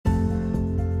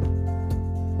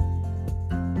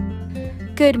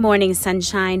Good morning,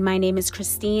 sunshine. My name is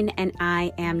Christine, and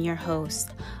I am your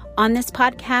host. On this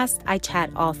podcast, I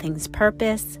chat all things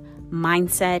purpose,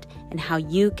 mindset, and how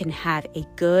you can have a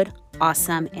good,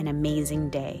 awesome, and amazing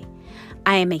day.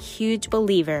 I am a huge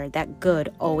believer that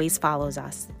good always follows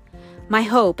us. My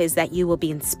hope is that you will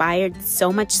be inspired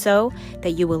so much so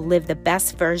that you will live the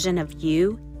best version of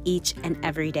you each and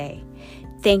every day.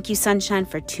 Thank you, sunshine,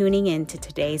 for tuning in to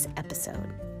today's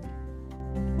episode.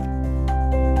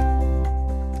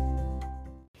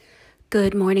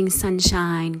 Good morning,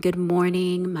 sunshine. Good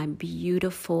morning, my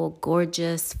beautiful,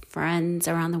 gorgeous friends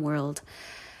around the world.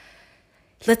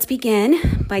 Let's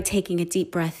begin by taking a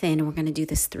deep breath in. We're going to do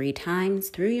this 3 times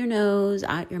through your nose,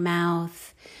 out your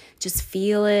mouth. Just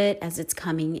feel it as it's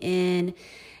coming in.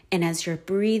 And as you're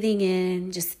breathing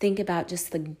in, just think about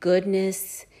just the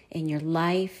goodness in your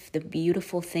life, the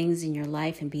beautiful things in your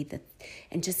life,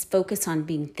 and just focus on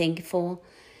being thankful.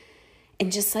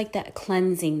 And just like that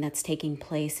cleansing that's taking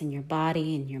place in your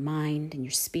body and your mind and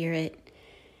your spirit.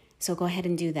 So go ahead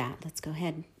and do that. Let's go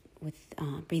ahead with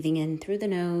breathing in through the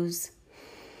nose.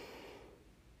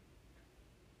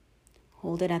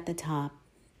 Hold it at the top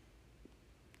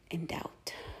and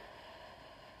out.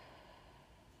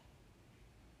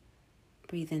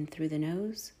 Breathe in through the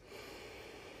nose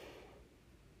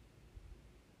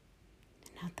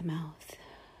and out the mouth.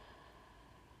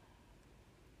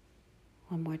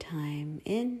 One more time,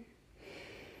 in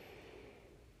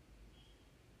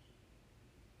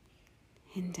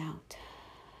and out.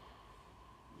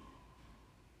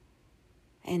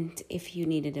 And if you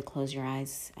needed to close your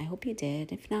eyes, I hope you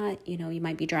did. If not, you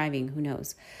might be driving, who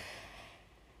knows?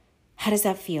 How does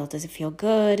that feel? Does it feel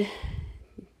good?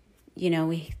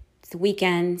 It's the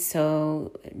weekend,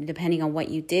 so depending on what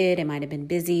you did, it might have been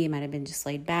busy, it might have been just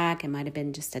laid back, it might have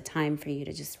been just a time for you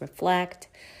to just reflect.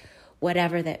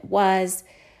 Whatever that was,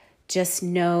 just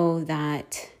know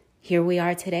that here we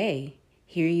are today.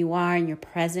 Here you are in your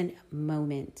present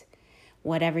moment.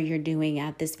 Whatever you're doing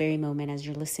at this very moment as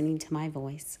you're listening to my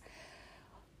voice,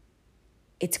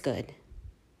 it's good.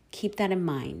 Keep that in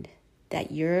mind,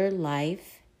 that your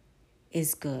life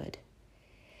is good.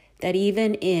 That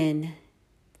even in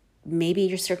maybe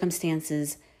your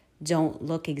circumstances don't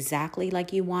look exactly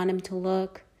like you want them to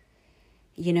look,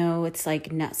 it's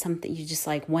like not something you just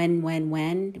like, when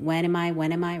am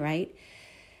I, right?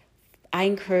 I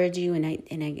encourage you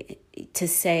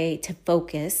to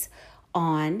focus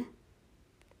on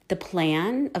the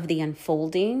plan of the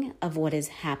unfolding of what is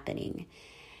happening.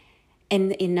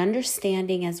 And in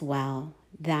understanding as well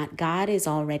that God is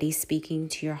already speaking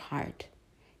to your heart.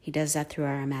 He does that through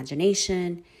our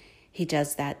imagination. He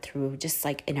does that through just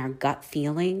like in our gut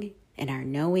feeling, in our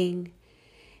knowing,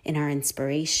 in our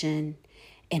inspiration,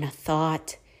 in a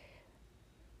thought.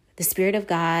 The Spirit of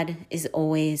God is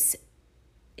always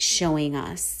showing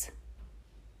us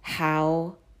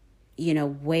how,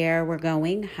 where we're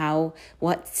going,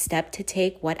 what step to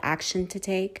take, what action to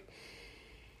take.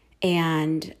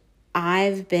 And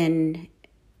I've been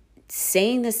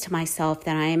saying this to myself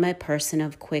that I am a person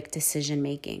of quick decision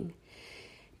making,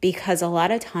 because a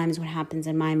lot of times what happens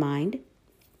in my mind,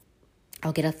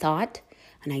 I'll get a thought,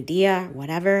 an idea,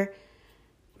 whatever.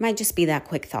 Might just be that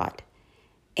quick thought.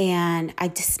 And I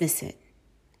dismiss it.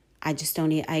 I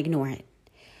ignore it.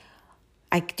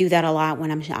 I do that a lot when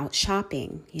I'm out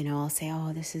shopping. I'll say,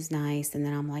 oh, this is nice. And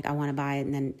then I'm like, I want to buy it.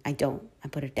 And then I don't. I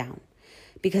put it down.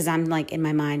 Because I'm like, in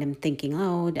my mind, I'm thinking,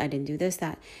 oh, I didn't do this,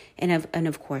 that. And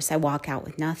of course, I walk out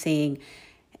with nothing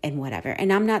and whatever.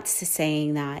 And I'm not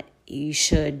saying that you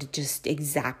should just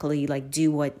exactly like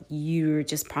do what you're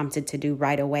just prompted to do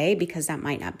right away, because that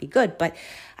might not be good. But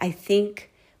I think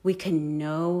we can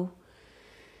know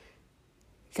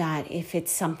that if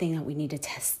it's something that we need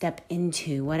to step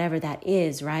into, whatever that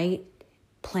is, right?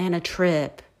 Plan a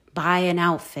trip, buy an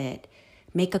outfit,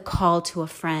 make a call to a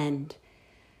friend,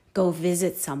 go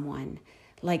visit someone.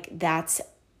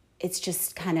 It's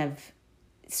just kind of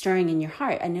stirring in your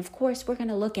heart. And of course, we're going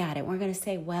to look at it. We're going to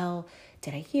say, well,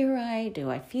 did I hear right?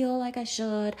 Do I feel like I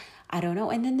should? I don't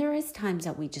know. And then there is times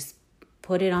that we just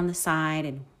put it on the side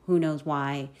and who knows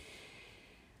why.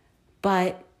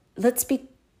 But let's be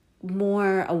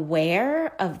more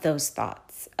aware of those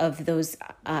thoughts, of those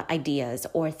ideas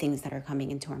or things that are coming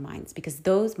into our minds, because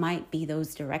those might be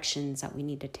those directions that we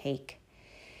need to take.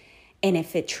 And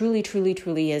if it truly, truly,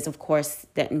 truly is, of course,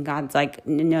 that and God's like,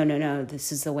 no,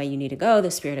 this is the way you need to go. The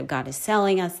Spirit of God is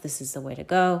telling us this is the way to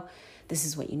go. This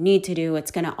is what you need to do. It's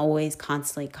going to always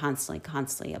constantly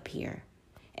appear.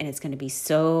 And it's going to be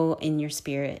so in your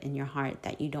spirit, in your heart,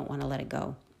 that you don't want to let it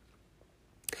go.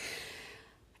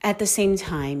 at the same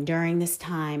time, during this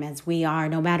time, as we are,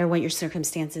 no matter what your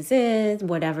circumstances is,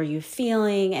 whatever you're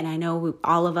feeling, and I know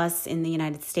all of us in the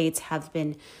United States have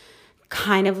been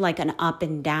kind of like an up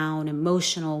and down,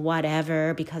 emotional,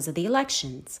 whatever, because of the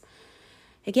elections.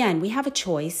 Again, we have a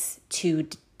choice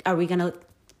are we going to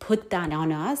put that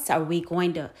on us? Are we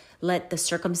going to let the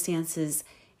circumstances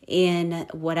in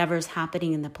whatever's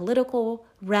happening in the political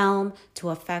realm to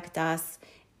affect us?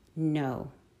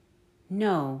 No,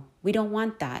 we don't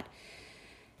want that,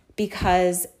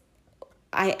 because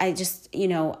I just,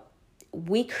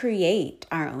 we create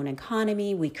our own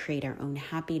economy, we create our own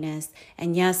happiness,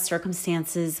 and yes,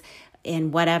 circumstances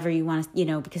and whatever you want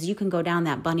to, because you can go down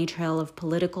that bunny trail of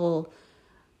political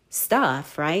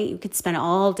stuff, right? You could spend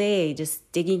all day just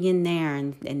digging in there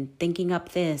and thinking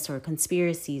up this or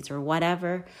conspiracies or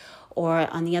whatever. Or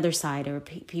on the other side, or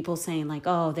people saying like,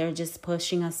 oh, they're just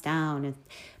pushing us down and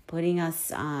putting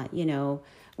us,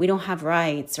 we don't have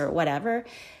rights or whatever.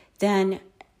 Then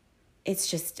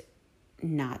it's just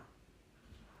not.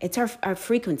 It's our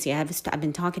frequency. I've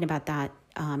been talking about that,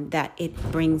 that it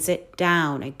brings it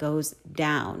down. It goes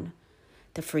down,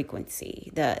 the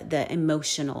frequency, the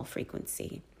emotional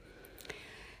frequency.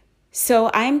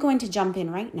 So I'm going to jump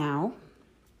in right now.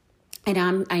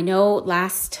 And I know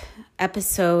last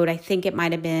episode, I think it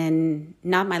might have been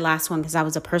not my last one because that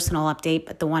was a personal update,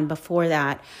 but the one before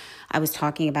that, I was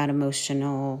talking about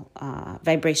emotional,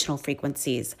 vibrational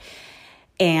frequencies.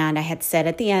 And I had said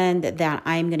at the end that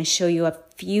I'm going to show you a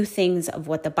few things of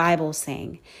what the Bible's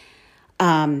saying.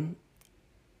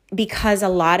 Because a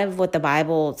lot of what the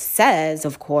Bible says,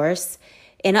 of course,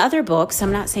 in other books,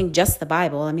 I'm not saying just the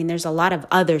Bible. I mean, there's a lot of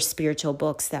other spiritual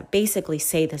books that basically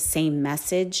say the same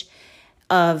message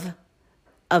of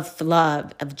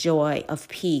love, of joy, of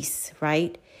peace,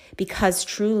 right? Because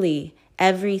truly,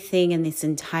 everything in this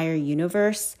entire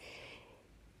universe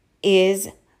is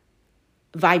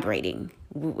vibrating.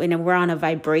 And we're on a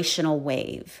vibrational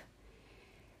wave.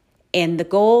 And the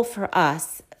goal for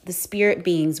us, the spirit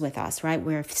beings with us, right?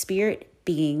 We're spirit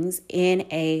beings in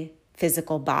a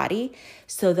physical body.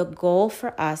 So the goal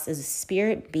for us as a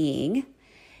spirit being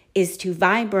is to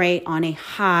vibrate on a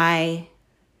high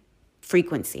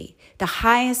frequency. The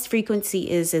highest frequency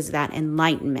is that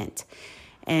enlightenment.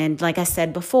 And like I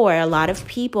said before, a lot of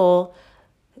people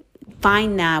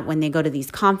find that when they go to these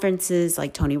conferences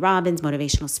like Tony Robbins,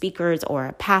 motivational speakers, or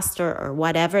a pastor or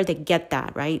whatever, they get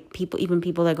that, right? Even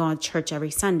people that go to church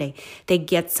every Sunday, they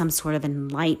get some sort of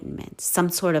enlightenment, some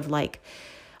sort of like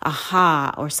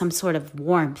aha, or some sort of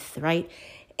warmth, right?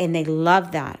 And they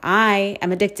love that. I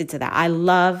am addicted to that. I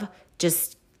love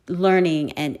just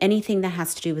learning and anything that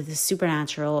has to do with the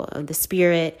supernatural, the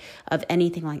spirit of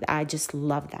anything like that. I just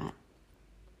love that.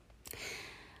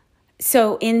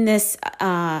 So in this,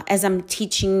 as I'm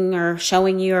teaching or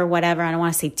showing you or whatever, I don't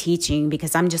want to say teaching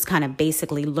because I'm just kind of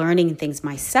basically learning things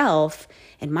myself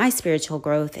in my spiritual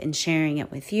growth and sharing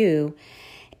it with you.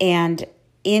 And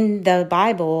in the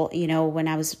Bible, when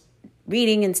I was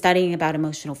reading and studying about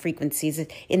emotional frequencies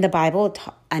in the Bible,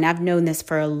 and I've known this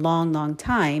for a long, long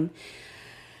time,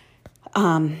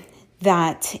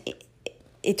 that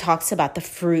it talks about the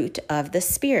fruit of the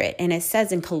Spirit. And it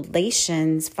says in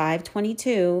Galatians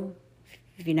 5:22,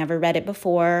 if you never read it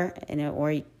before,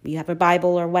 or you have a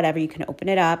Bible or whatever, you can open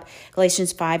it up.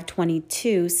 Galatians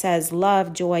 5:22 says,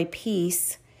 love, joy,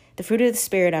 peace. The fruit of the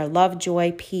Spirit are love,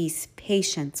 joy, peace,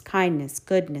 patience, kindness,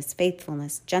 goodness,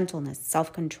 faithfulness, gentleness,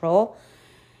 self-control.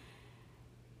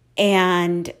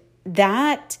 And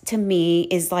that to me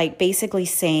is like basically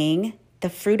saying the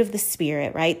fruit of the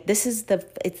Spirit, right? It's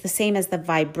the same as the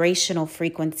vibrational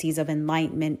frequencies of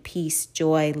enlightenment, peace,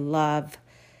 joy, love,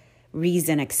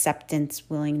 reason, acceptance,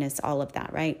 willingness, all of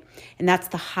that, right? And that's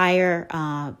the higher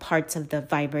parts of the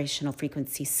vibrational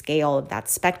frequency scale of that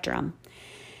spectrum.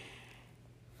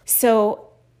 So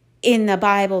in the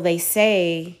Bible, they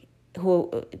say,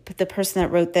 the person that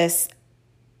wrote this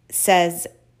says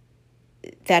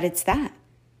that it's that,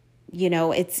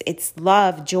 it's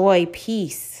love, joy,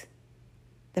 peace,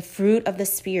 the fruit of the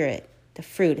Spirit. The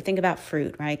fruit, think about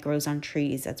fruit, right? It grows on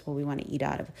trees. That's what we want to eat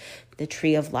out of. The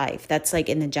tree of life. That's like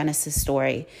in the Genesis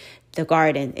story, the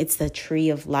garden. It's the tree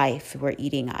of life we're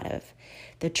eating out of.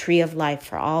 The tree of life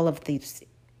for all of these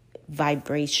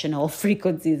vibrational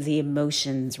frequencies, the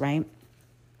emotions, right?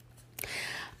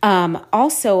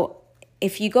 Also,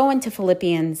 if you go into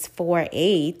Philippians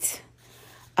 4:8,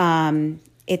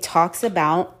 it talks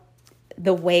about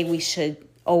the way we should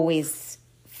always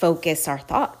focus our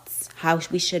thoughts, how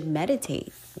we should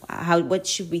meditate, what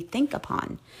should we think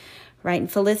upon, right? In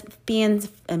Philippians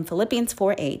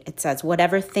 4:8, it says,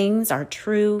 whatever things are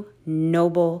true,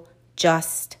 noble,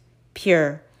 just,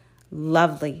 pure,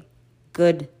 lovely,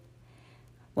 good,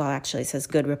 well, actually it says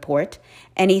good report,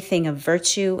 anything of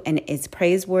virtue and is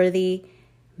praiseworthy,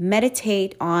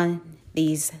 meditate on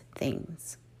these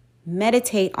things.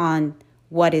 Meditate on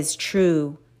what is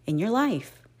true in your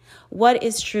life. What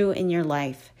is true in your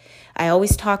life? I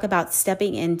always talk about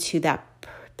stepping into that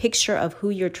picture of who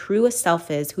your truest self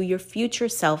is, who your future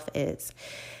self is.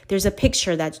 There's a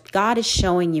picture that God is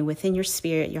showing you within your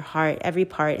spirit, your heart, every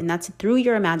part, and that's through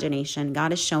your imagination.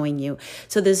 God is showing you.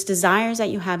 So there's desires that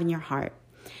you have in your heart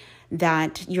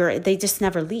that they just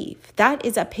never leave. That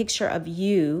is a picture of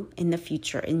you in the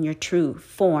future, in your true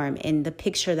form, in the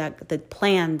picture that the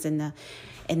plans and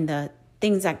the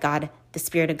things that God, the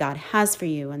Spirit of God has for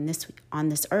you on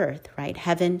this earth, right?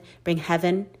 Bring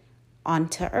heaven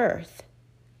onto earth.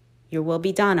 Your will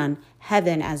be done on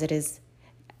heaven as it is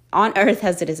on earth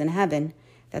as it is in heaven.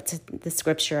 That's the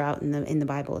scripture out in the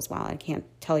Bible as well. I can't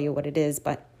tell you what it is,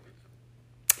 but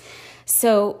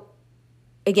so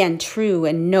again, true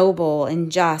and noble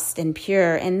and just and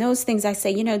pure. And those things I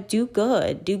say, do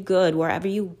good wherever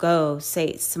you go.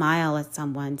 Smile at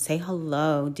someone, say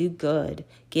hello, do good,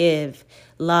 give,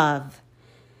 love,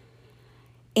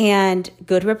 and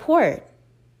good report,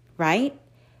 right?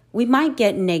 We might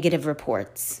get negative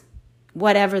reports,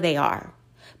 whatever they are,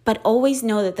 but always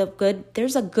know that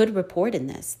there's a good report in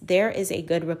this. There is a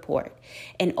good report,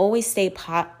 and always stay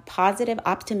positive,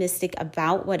 optimistic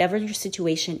about whatever your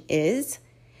situation is,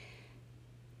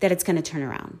 that it's going to turn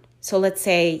around. So let's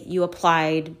say you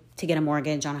applied to get a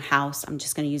mortgage on a house. I'm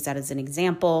just going to use that as an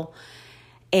example.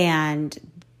 And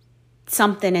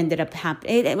something ended up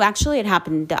happening. It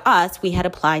happened to us. We had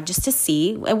applied just to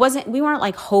see. We weren't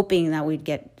like hoping that we'd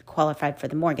get qualified for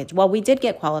the mortgage. Well, we did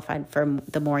get qualified for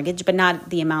the mortgage, but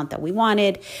not the amount that we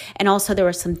wanted. And also there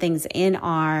were some things in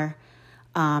our,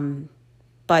 and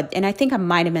I think I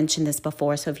might have mentioned this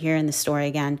before. So if you're in the story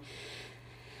again,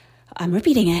 I'm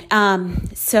repeating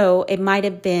it. So it might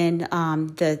have been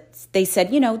they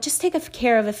said, just take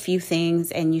care of a few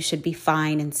things and you should be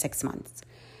fine in 6 months.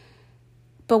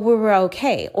 But we were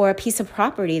okay. Or a piece of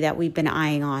property that we've been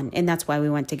eyeing on. And that's why we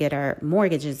went to get our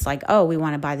mortgage. It's like, oh, we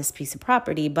want to buy this piece of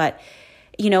property. But,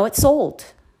 it sold.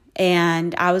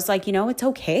 And I was like, it's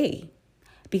okay.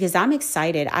 Because I'm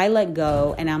excited. I let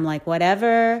go and I'm like,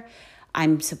 whatever.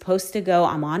 I'm supposed to go.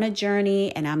 I'm on a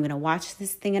journey and I'm going to watch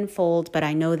this thing unfold. But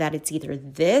I know that it's either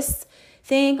this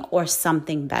thing or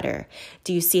something better.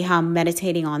 Do you see how I'm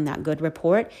meditating on that good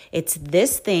report? It's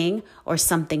this thing or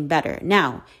something better.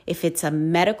 Now, if it's a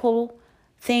medical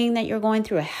thing that you're going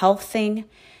through, a health thing,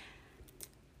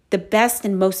 the best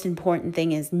and most important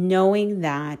thing is knowing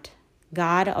that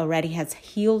God already has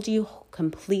healed you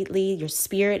completely. Your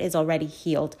spirit is already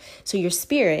healed. So your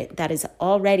spirit that is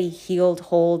already healed,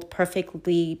 whole,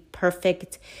 perfectly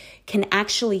perfect, can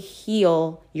actually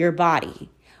heal your body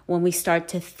when we start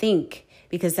to think,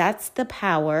 because that's the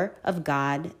power of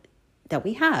God that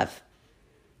we have.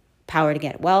 Power to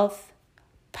get wealth,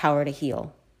 power to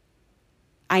heal.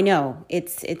 I know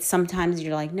it's sometimes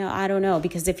you're like, no, I don't know.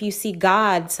 Because if you see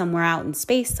God somewhere out in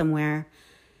space somewhere,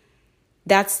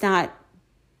 that's not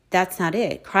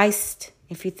it. Christ,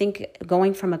 if you think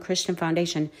going from a Christian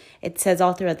foundation, it says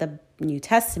all throughout the New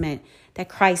Testament that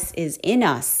Christ is in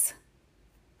us.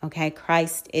 Okay,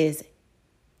 Christ is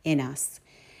in us.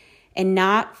 And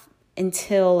not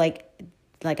until, like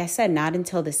I said, not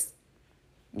until this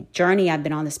journey I've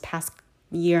been on this past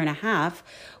year and a half,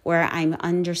 where I'm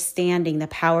understanding the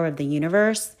power of the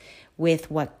universe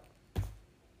with what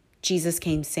Jesus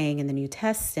came saying in the New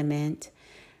Testament.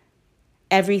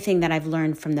 Everything that I've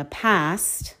learned from the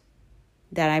past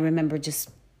that I remember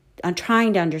I'm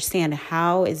trying to understand,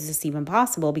 how is this even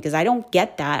possible? Because I don't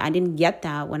get that. I didn't get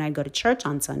that when I go to church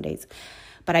on Sundays,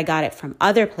 but I got it from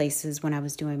other places when I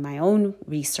was doing my own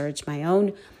research, my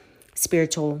own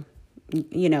spiritual,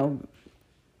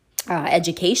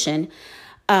 education,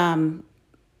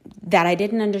 that I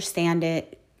didn't understand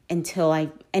it until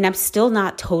and I'm still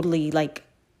not totally like,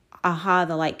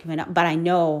 the light coming up, but I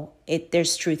know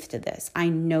there's truth to this. I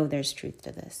know there's truth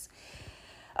to this.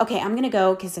 Okay, I'm going to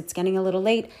go because it's getting a little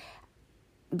late.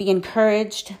 Be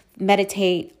encouraged.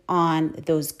 Meditate on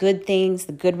those good things,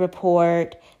 the good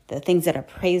report, the things that are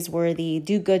praiseworthy.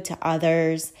 Do good to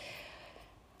others.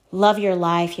 Love your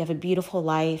life. You have a beautiful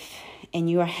life and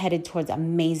you are headed towards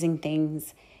amazing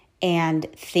things.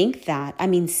 And think that.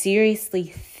 Seriously,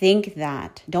 think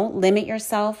that. Don't limit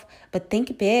yourself, but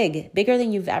think big, bigger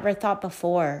than you've ever thought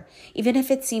before. Even if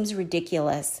it seems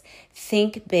ridiculous,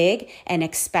 think big and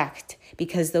expect,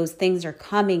 because those things are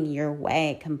coming your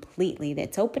way completely.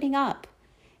 It's opening up.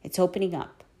 It's opening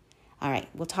up. All right,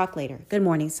 we'll talk later. Good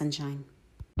morning, sunshine.